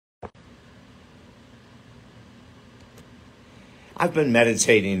I've been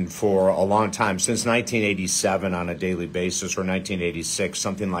meditating for a long time, since 1987 on a daily basis, or 1986,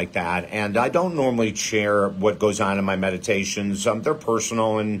 something like that. And I don't normally share what goes on in my meditations. They're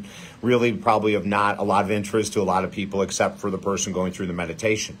personal and really probably of not a lot of interest to a lot of people except for the person going through the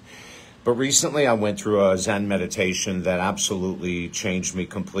meditation. But recently I went through a Zen meditation that absolutely changed me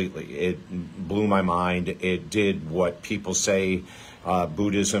completely. It blew my mind. It did what people say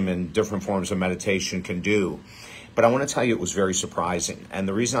Buddhism and different forms of meditation can do. But I want to tell you it was very surprising. And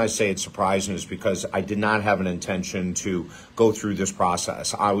the reason I say it's surprising is because I did not have an intention to go through this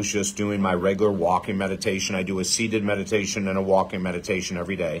process. I was just doing my regular walking meditation. I do a seated meditation and a walking meditation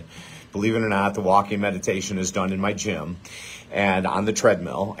every day. Believe it or not, the walking meditation is done in my gym and on the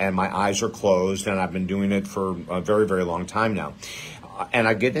treadmill, and my eyes are closed, and I've been doing it for a very, very long time now. And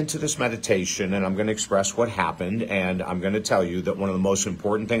I get into this meditation, and I'm going to express what happened, and I'm going to tell you that one of the most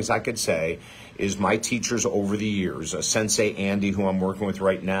important things I could say is my teachers over the years, Sensei Andy, who I'm working with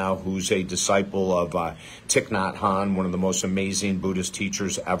right now, who's a disciple of Thich Nhat Hanh, one of the most amazing Buddhist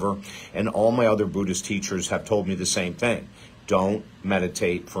teachers ever, and all my other Buddhist teachers have told me the same thing. Don't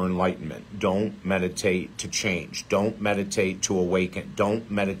meditate for enlightenment. Don't meditate to change. Don't meditate to awaken.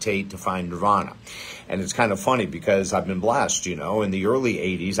 Don't meditate to find nirvana. And it's kind of funny because I've been blessed, you know. In the early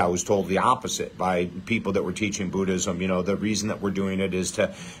 80s, I was told the opposite by people that were teaching Buddhism. You know, the reason that we're doing it is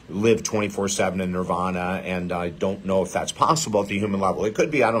to live 24/7 in nirvana. And I don't know if that's possible at the human level. It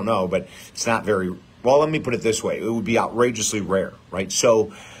could be, I don't know, but it's not very, well, let me put it this way. It would be outrageously rare, right?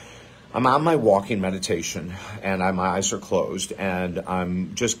 So I'm on my walking meditation, and my eyes are closed, and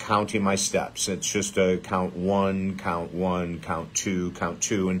I'm just counting my steps. It's just a count one, count two, count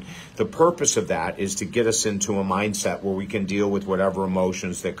two. And the purpose of that is to get us into a mindset where we can deal with whatever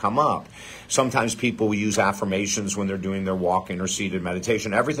emotions that come up. Sometimes people will use affirmations when they're doing their walking or seated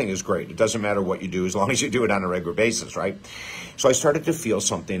meditation. Everything is great. It doesn't matter what you do as long as you do it on a regular basis, right? So I started to feel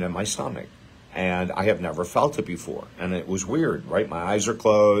something in my stomach, and I have never felt it before. And it was weird, right? My eyes are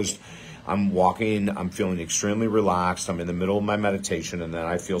closed. I'm walking, I'm feeling extremely relaxed. I'm in the middle of my meditation, and then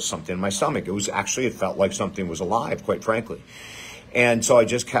I feel something in my stomach. It felt like something was alive, quite frankly. And so I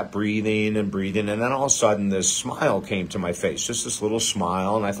just kept breathing and breathing, and then all of a sudden this smile came to my face, just this little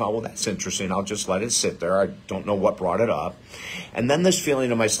smile, and I thought, well, that's interesting. I'll just let it sit there. I don't know what brought it up. And then this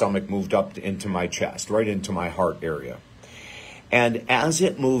feeling in my stomach moved up into my chest, right into my heart area. And as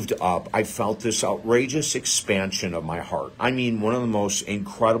it moved up, I felt this outrageous expansion of my heart. I mean, one of the most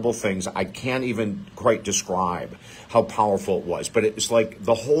incredible things. I can't even quite describe how powerful it was. But it's like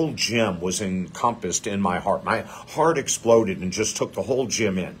the whole gym was encompassed in my heart. My heart exploded and just took the whole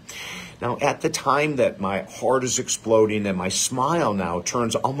gym in. Now, at the time that my heart is exploding and my smile now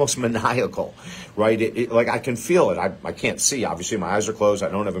turns almost maniacal, right? Like I can feel it. I can't see. Obviously, my eyes are closed. I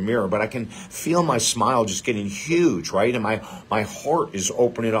don't have a mirror, but I can feel my smile just getting huge, right? And my heart is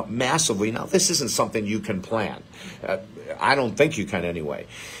opening up massively. Now, this isn't something you can plan. I don't think you can anyway.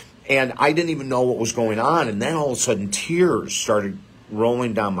 And I didn't even know what was going on. And then all of a sudden, tears started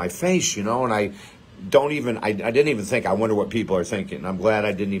rolling down my face, you know, and I didn't even think, I wonder what people are thinking. I'm glad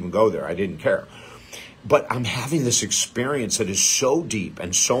I didn't even go there. I didn't care. But I'm having this experience that is so deep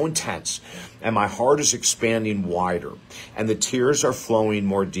and so intense, and my heart is expanding wider, and the tears are flowing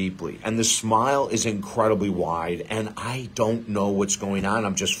more deeply, and the smile is incredibly wide, and I don't know what's going on.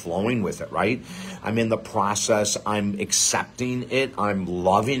 I'm just flowing with it, right? I'm in the process. I'm accepting it. I'm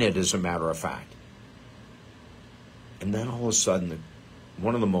loving it, as a matter of fact. And then all of a sudden,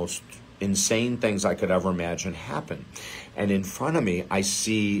 one of the most insane things I could ever imagine happen. And in front of me, I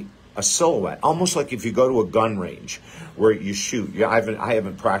see a silhouette, almost like if you go to a gun range where you shoot. Yeah, I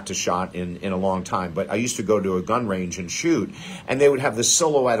haven't practiced shot in a long time, but I used to go to a gun range and shoot, and they would have the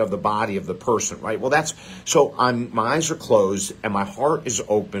silhouette of the body of the person, right? Well, so my eyes are closed, and my heart is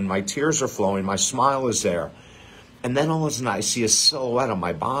open, my tears are flowing, my smile is there, and then all of a sudden I see a silhouette of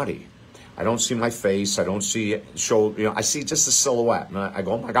my body. I don't see my face. I don't see shoulder. You know, I see just a silhouette. And I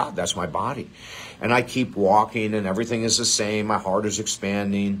go, oh, my God, that's my body. And I keep walking, and everything is the same. My heart is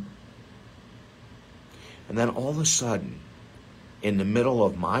expanding. And then all of a sudden, in the middle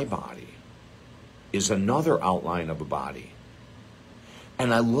of my body is another outline of a body.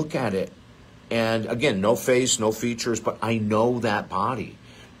 And I look at it, and again, no face, no features, but I know that body.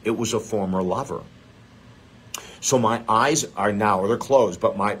 It was a former lover. So my eyes are now, they're closed,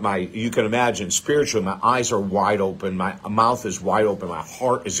 but you can imagine spiritually, my eyes are wide open, my mouth is wide open, my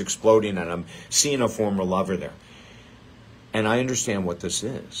heart is exploding, and I'm seeing a former lover there. And I understand what this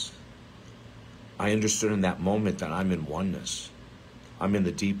is. I understood in that moment that I'm in oneness. I'm in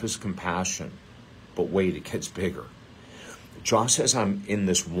the deepest compassion. But wait, it gets bigger. Just as I'm in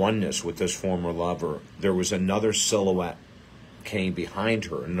this oneness with this former lover, there was another silhouette came behind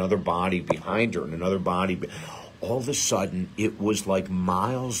her, and another body behind her, and another body. All of a sudden, it was like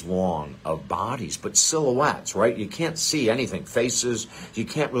miles long of bodies, but silhouettes, right? You can't see anything, faces, you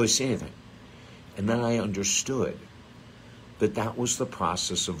can't really see anything. And then I understood that that was the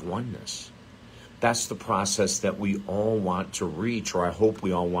process of oneness. That's the process that we all want to reach, or I hope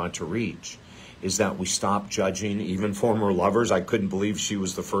we all want to reach, is that we stop judging even former lovers. I couldn't believe she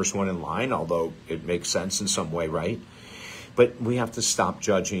was the first one in line, although it makes sense in some way, right? But we have to stop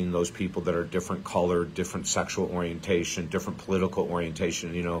judging those people that are different color, different sexual orientation, different political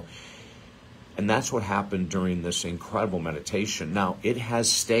orientation, you know. And that's what happened during this incredible meditation. Now, it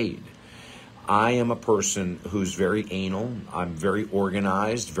has stayed. I am a person who's very anal. I'm very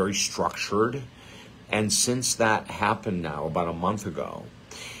organized, very structured. And since that happened now, about a month ago,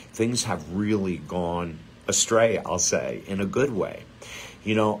 things have really gone astray, I'll say, in a good way.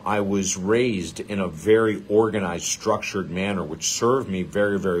 You know, I was raised in a very organized, structured manner, which served me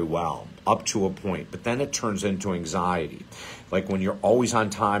very, very well up to a point. But then it turns into anxiety, like when you're always on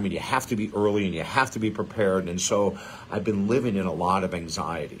time and you have to be early and you have to be prepared. And so I've been living in a lot of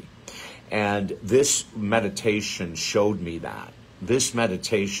anxiety. And this meditation showed me that. This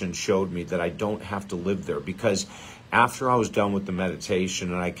meditation showed me that I don't have to live there, because after I was done with the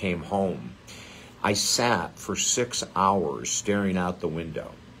meditation and I came home, I sat for 6 hours staring out the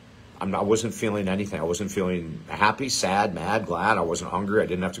window. I wasn't feeling anything. I wasn't feeling happy, sad, mad, glad. I wasn't hungry. I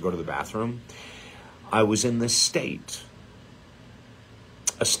didn't have to go to the bathroom. I was in this state,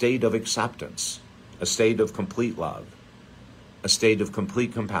 a state of acceptance, a state of complete love, a state of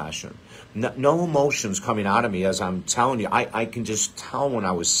complete compassion. No emotions coming out of me as I'm telling you. I can just tell when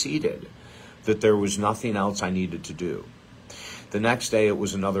I was seated that there was nothing else I needed to do. The next day, it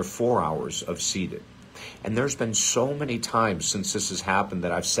was another 4 hours of seated. And there's been so many times since this has happened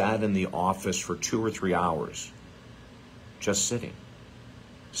that I've sat in the office for 2 or 3 hours, just sitting,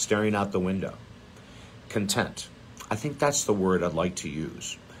 staring out the window, content. I think that's the word I'd like to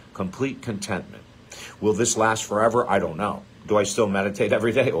use, complete contentment. Will this last forever? I don't know. Do I still meditate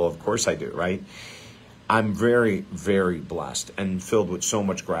every day? Well, of course I do, right? I'm very, very blessed and filled with so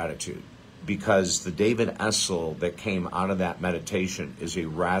much gratitude, because the David Essel that came out of that meditation is a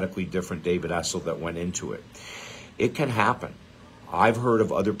radically different David Essel that went into it. It can happen. I've heard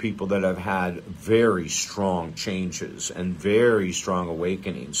of other people that have had very strong changes and very strong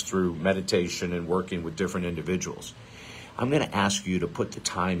awakenings through meditation and working with different individuals. I'm going to ask you to put the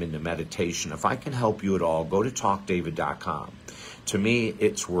time into meditation. If I can help you at all, go to talkdavid.com. To me,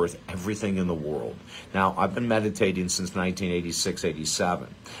 it's worth everything in the world. Now, I've been meditating since 1986,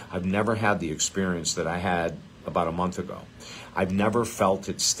 87. I've never had the experience that I had about a month ago. I've never felt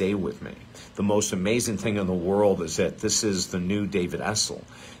it stay with me. The most amazing thing in the world is that this is the new David Essel.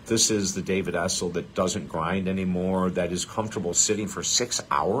 This is the David Essel that doesn't grind anymore, that is comfortable sitting for 6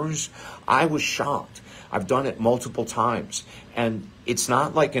 hours. I was shocked. I've done it multiple times. And it's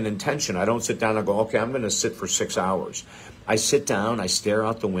not like an intention. I don't sit down and go, okay, I'm going to sit for 6 hours. I sit down, I stare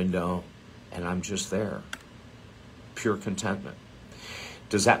out the window, and I'm just there. Pure contentment.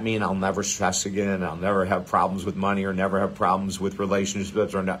 Does that mean I'll never stress again? I'll never have problems with money or never have problems with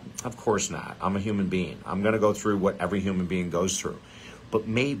relationships or not? Of course not. I'm a human being. I'm going to go through what every human being goes through. But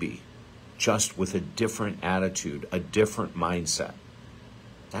maybe just with a different attitude, a different mindset.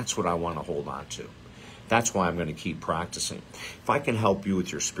 That's what I want to hold on to. That's why I'm going to keep practicing. If I can help you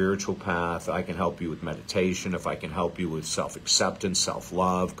with your spiritual path, I can help you with meditation, if I can help you with self-acceptance,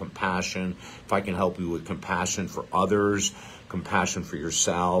 self-love, compassion, if I can help you with compassion for others, compassion for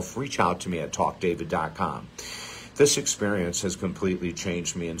yourself, reach out to me at talkdavid.com. This experience has completely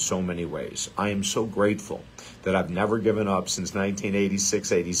changed me in so many ways. I am so grateful that I've never given up since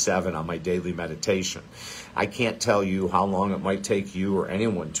 1986, 87 on my daily meditation. I can't tell you how long it might take you or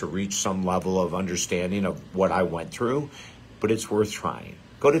anyone to reach some level of understanding of what I went through, but it's worth trying.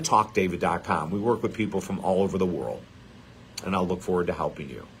 Go to talkdavid.com. We work with people from all over the world, and I'll look forward to helping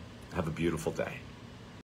you. Have a beautiful day.